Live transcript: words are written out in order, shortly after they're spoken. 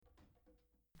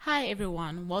Hi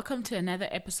everyone, welcome to another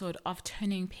episode of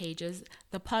Turning Pages,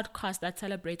 the podcast that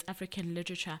celebrates African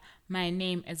literature. My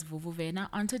name is Vuvu Vena.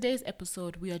 On today's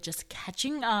episode, we are just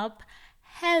catching up.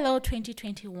 Hello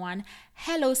 2021,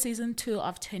 hello season 2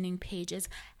 of Turning Pages,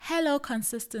 hello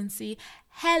consistency,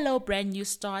 hello brand new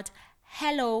start,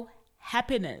 hello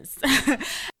happiness.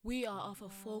 We are of a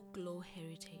folklore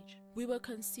heritage. We were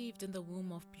conceived in the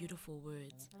womb of beautiful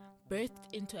words,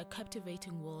 birthed into a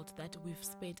captivating world that we've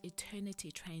spent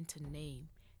eternity trying to name,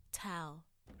 tell,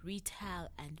 retell,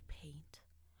 and paint.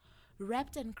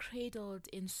 Wrapped and cradled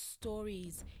in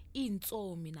stories,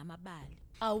 intsomi namabali.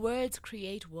 Our words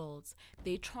create worlds.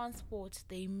 They transport,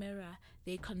 they mirror,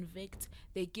 they convict,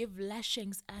 they give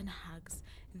lashings and hugs.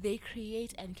 They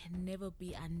create and can never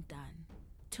be undone.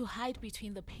 To hide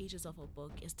between the pages of a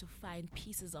book is to find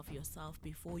pieces of yourself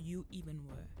before you even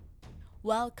were.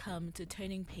 Welcome to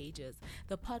Turning Pages,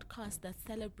 the podcast that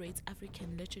celebrates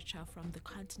African literature from the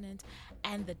continent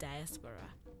and the diaspora.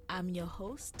 I'm your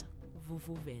host,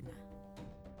 Vuvu Vena.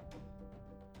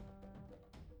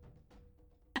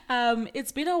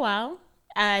 It's been a while.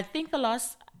 I think the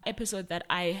last episode that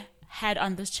I had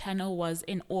on this channel was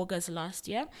in August last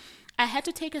year. I had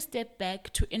to take a step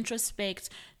back to introspect,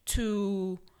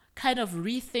 to kind of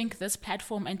rethink this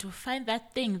platform and to find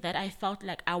that thing that I felt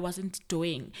like I wasn't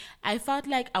doing. I felt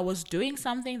like I was doing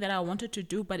something that I wanted to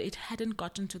do, but it hadn't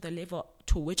gotten to the level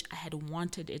to which I had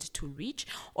wanted it to reach,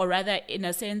 or rather, in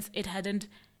a sense, it hadn't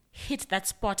hit that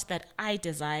spot that I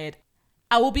desired.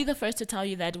 I will be the first to tell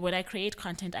you that when I create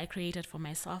content, I create it for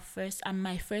myself first. I'm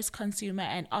my first consumer,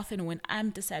 and often when I'm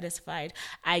dissatisfied,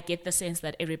 I get the sense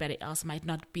that everybody else might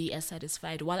not be as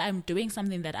satisfied. While I'm doing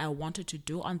something that I wanted to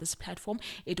do on this platform,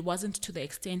 it wasn't to the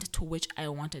extent to which I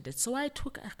wanted it. So I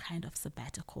took a kind of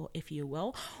sabbatical, if you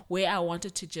will, where I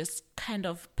wanted to just kind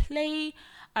of play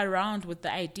around with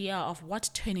the idea of what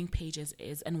Turning Pages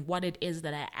is and what it is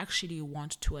that I actually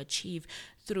want to achieve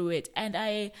through it. And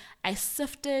I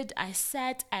sifted, I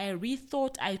sat, I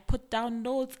rethought, I put down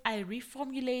notes, I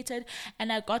reformulated,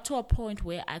 and I got to a point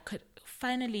where I could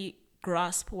finally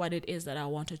grasp what it is that I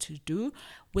wanted to do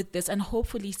with this. And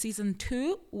hopefully season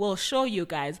 2 will show you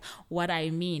guys what I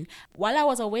mean. While I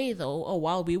was away though, or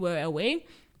while we were away,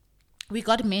 we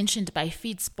got mentioned by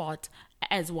FeedSpot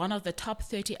as one of the top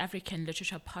 30 African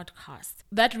literature podcasts.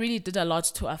 That really did a lot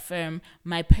to affirm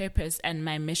my purpose and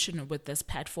my mission with this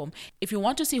platform. If you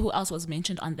want to see who else was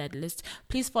mentioned on that list,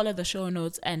 please follow the show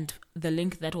notes and the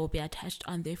link that will be attached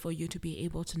on there for you to be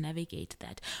able to navigate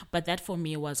that. But that for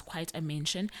me was quite a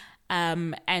mention.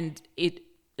 And it,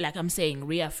 like I'm saying,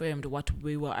 reaffirmed what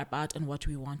we were about and what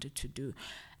we wanted to do.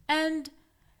 And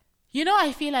you know,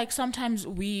 I feel like sometimes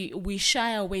we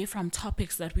shy away from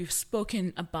topics that we've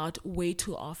spoken about way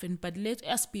too often. But let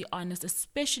us be honest,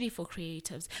 especially for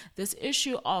creatives, this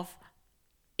issue of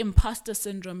imposter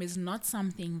syndrome is not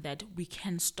something that we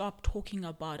can stop talking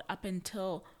about up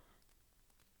until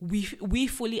we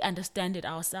fully understand it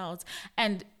ourselves.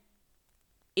 And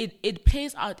it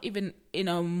plays out even in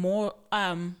a more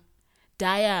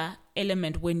dire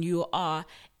element when you are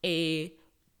a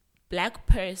Black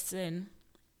person,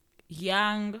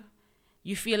 young,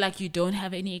 you feel like you don't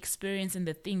have any experience in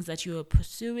the things that you are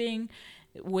pursuing,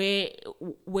 where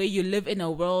you live in a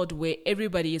world where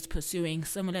everybody is pursuing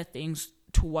similar things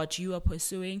to what you are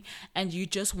pursuing, and you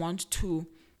just want to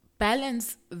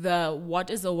balance the what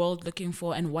is the world looking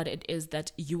for and what it is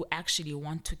that you actually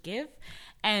want to give.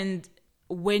 And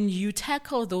when you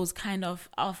tackle those kind of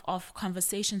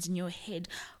conversations in your head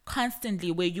constantly,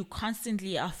 where you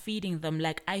constantly are feeding them,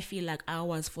 like I feel like I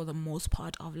was for the most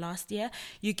part of last year,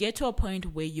 you get to a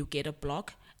point where you get a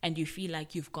block and you feel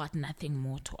like you've got nothing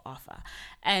more to offer.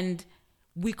 And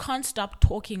we can't stop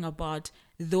talking about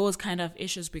those kind of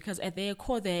issues because at their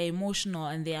core they're emotional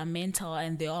and they are mental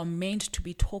and they are meant to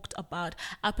be talked about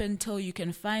up until you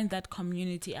can find that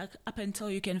community, up until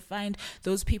you can find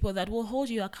those people that will hold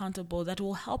you accountable, that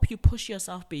will help you push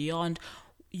yourself beyond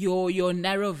your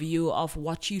narrow view of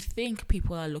what you think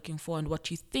people are looking for and what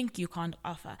you think you can't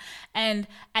offer. And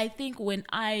I think when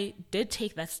I did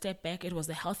take that step back, it was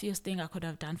the healthiest thing I could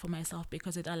have done for myself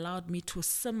because it allowed me to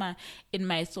simmer in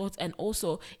my thoughts. And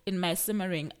also in my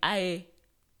simmering, I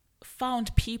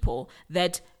found people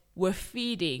that were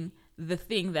feeding the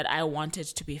thing that I wanted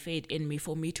to be fed in me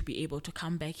for me to be able to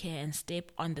come back here and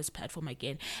step on this platform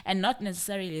again. And not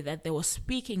necessarily that they were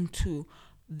speaking to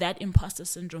that imposter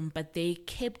syndrome, but they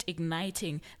kept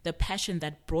igniting the passion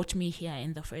that brought me here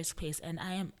in the first place. And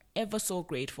I am ever so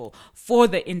grateful for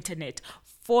the internet,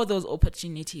 for those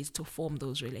opportunities to form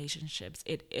those relationships.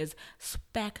 It is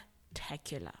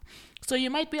spectacular. So you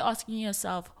might be asking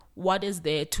yourself, what is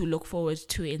there to look forward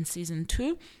to in season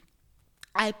 2?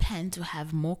 I plan to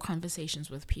have more conversations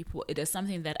with people. It is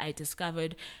something that I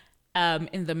discovered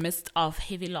in the midst of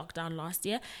heavy lockdown last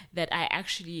year, that I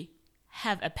actually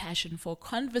have a passion for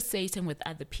conversating with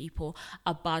other people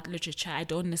about literature. I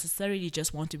don't necessarily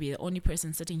just want to be the only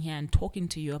person sitting here and talking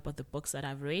to you about the books that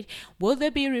I've read. Will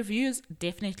there be reviews?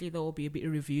 Definitely there will be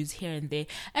reviews here and there.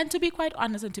 And to be quite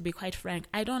honest and to be quite frank,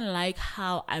 I don't like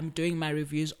how I'm doing my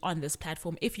reviews on this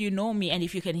platform. If you know me and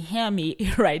if you can hear me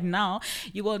right now,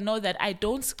 you will know that I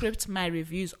don't script my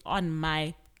reviews on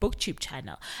my BookTube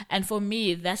channel. And for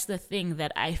me, that's the thing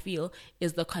that I feel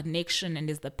is the connection and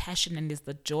is the passion and is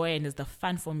the joy and is the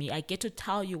fun for me. I get to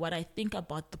tell you what I think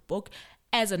about the book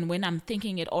as and when I'm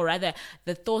thinking it, or rather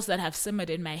the thoughts that have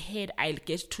simmered in my head. I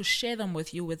get to share them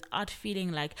with you without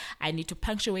feeling like I need to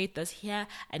punctuate this here,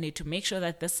 I need to make sure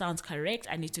that this sounds correct,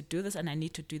 I need to do this and I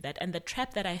need to do that. And the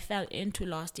trap that I fell into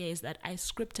last year is that I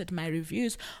scripted my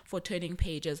reviews for Turning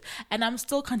Pages, and I'm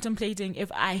still contemplating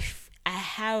if I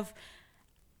have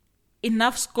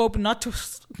enough scope not to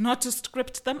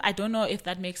script them. I don't know if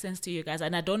that makes sense to you guys,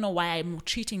 and I don't know why I'm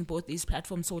treating both these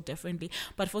platforms so differently,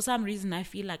 but for some reason I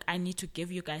feel like I need to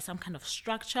give you guys some kind of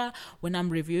structure when I'm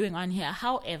reviewing on here.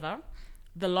 However,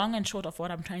 the long and short of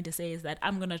what I'm trying to say is that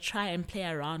I'm going to try and play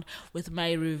around with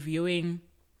my reviewing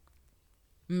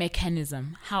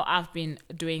mechanism, how I've been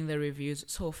doing the reviews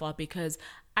so far, because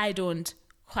I don't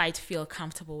quite feel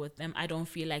comfortable with them. I don't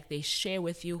feel like they share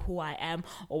with you who I am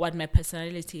or what my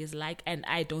personality is like, and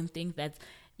I don't think that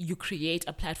you create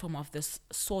a platform of this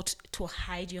sort to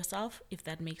hide yourself, if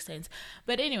that makes sense.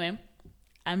 But anyway,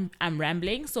 I'm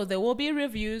rambling. So there will be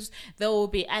reviews. There will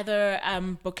be other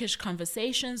bookish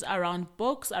conversations around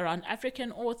books, around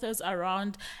African authors,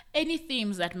 around any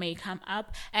themes that may come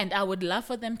up. And I would love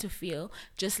for them to feel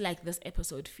just like this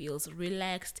episode feels,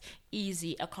 relaxed,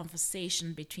 easy, a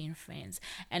conversation between friends.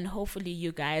 And hopefully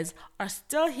you guys are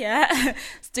still here,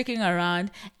 sticking around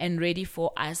and ready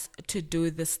for us to do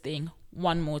this thing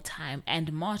one more time.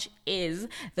 And March is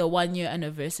the 1-year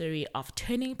anniversary of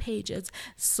Turning Pages,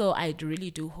 so I really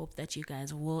do hope that you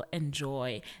guys will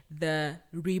enjoy the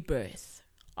rebirth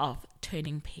of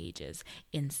Turning Pages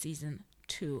in season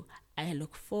 2. I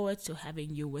look forward to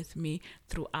having you with me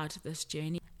throughout this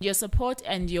journey. Your support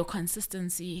and your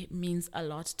consistency means a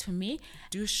lot to me.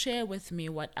 Do share with me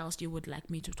what else you would like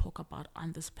me to talk about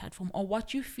on this platform, or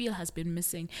what you feel has been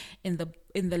missing in the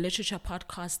literature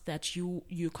podcast that you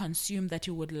consume that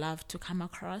you would love to come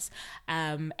across.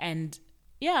 And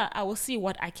yeah, I will see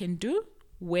what I can do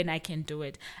when I can do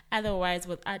it. Otherwise,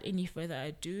 without any further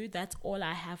ado, that's all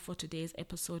I have for today's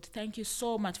episode. Thank you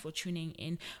so much for tuning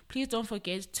in. Please don't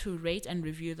forget to rate and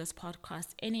review this podcast.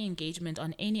 Any engagement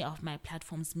on any of my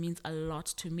platforms means a lot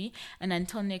to me. And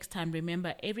until next time,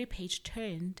 remember, every page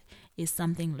turned is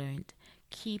something learned.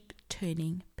 Keep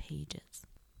turning pages.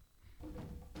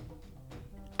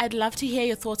 I'd love to hear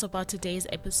your thoughts about today's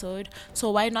episode,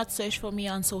 so why not search for me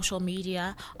on social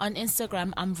media? On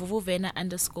Instagram, I'm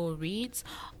vuvuvena_reads.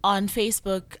 On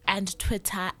Facebook and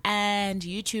Twitter and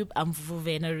YouTube, I'm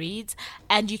vuvuvena_reads.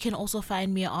 And you can also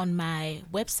find me on my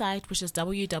website, which is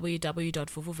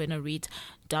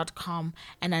www.vuvuvenareads.com.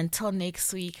 And until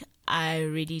next week, I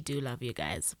really do love you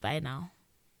guys. Bye now.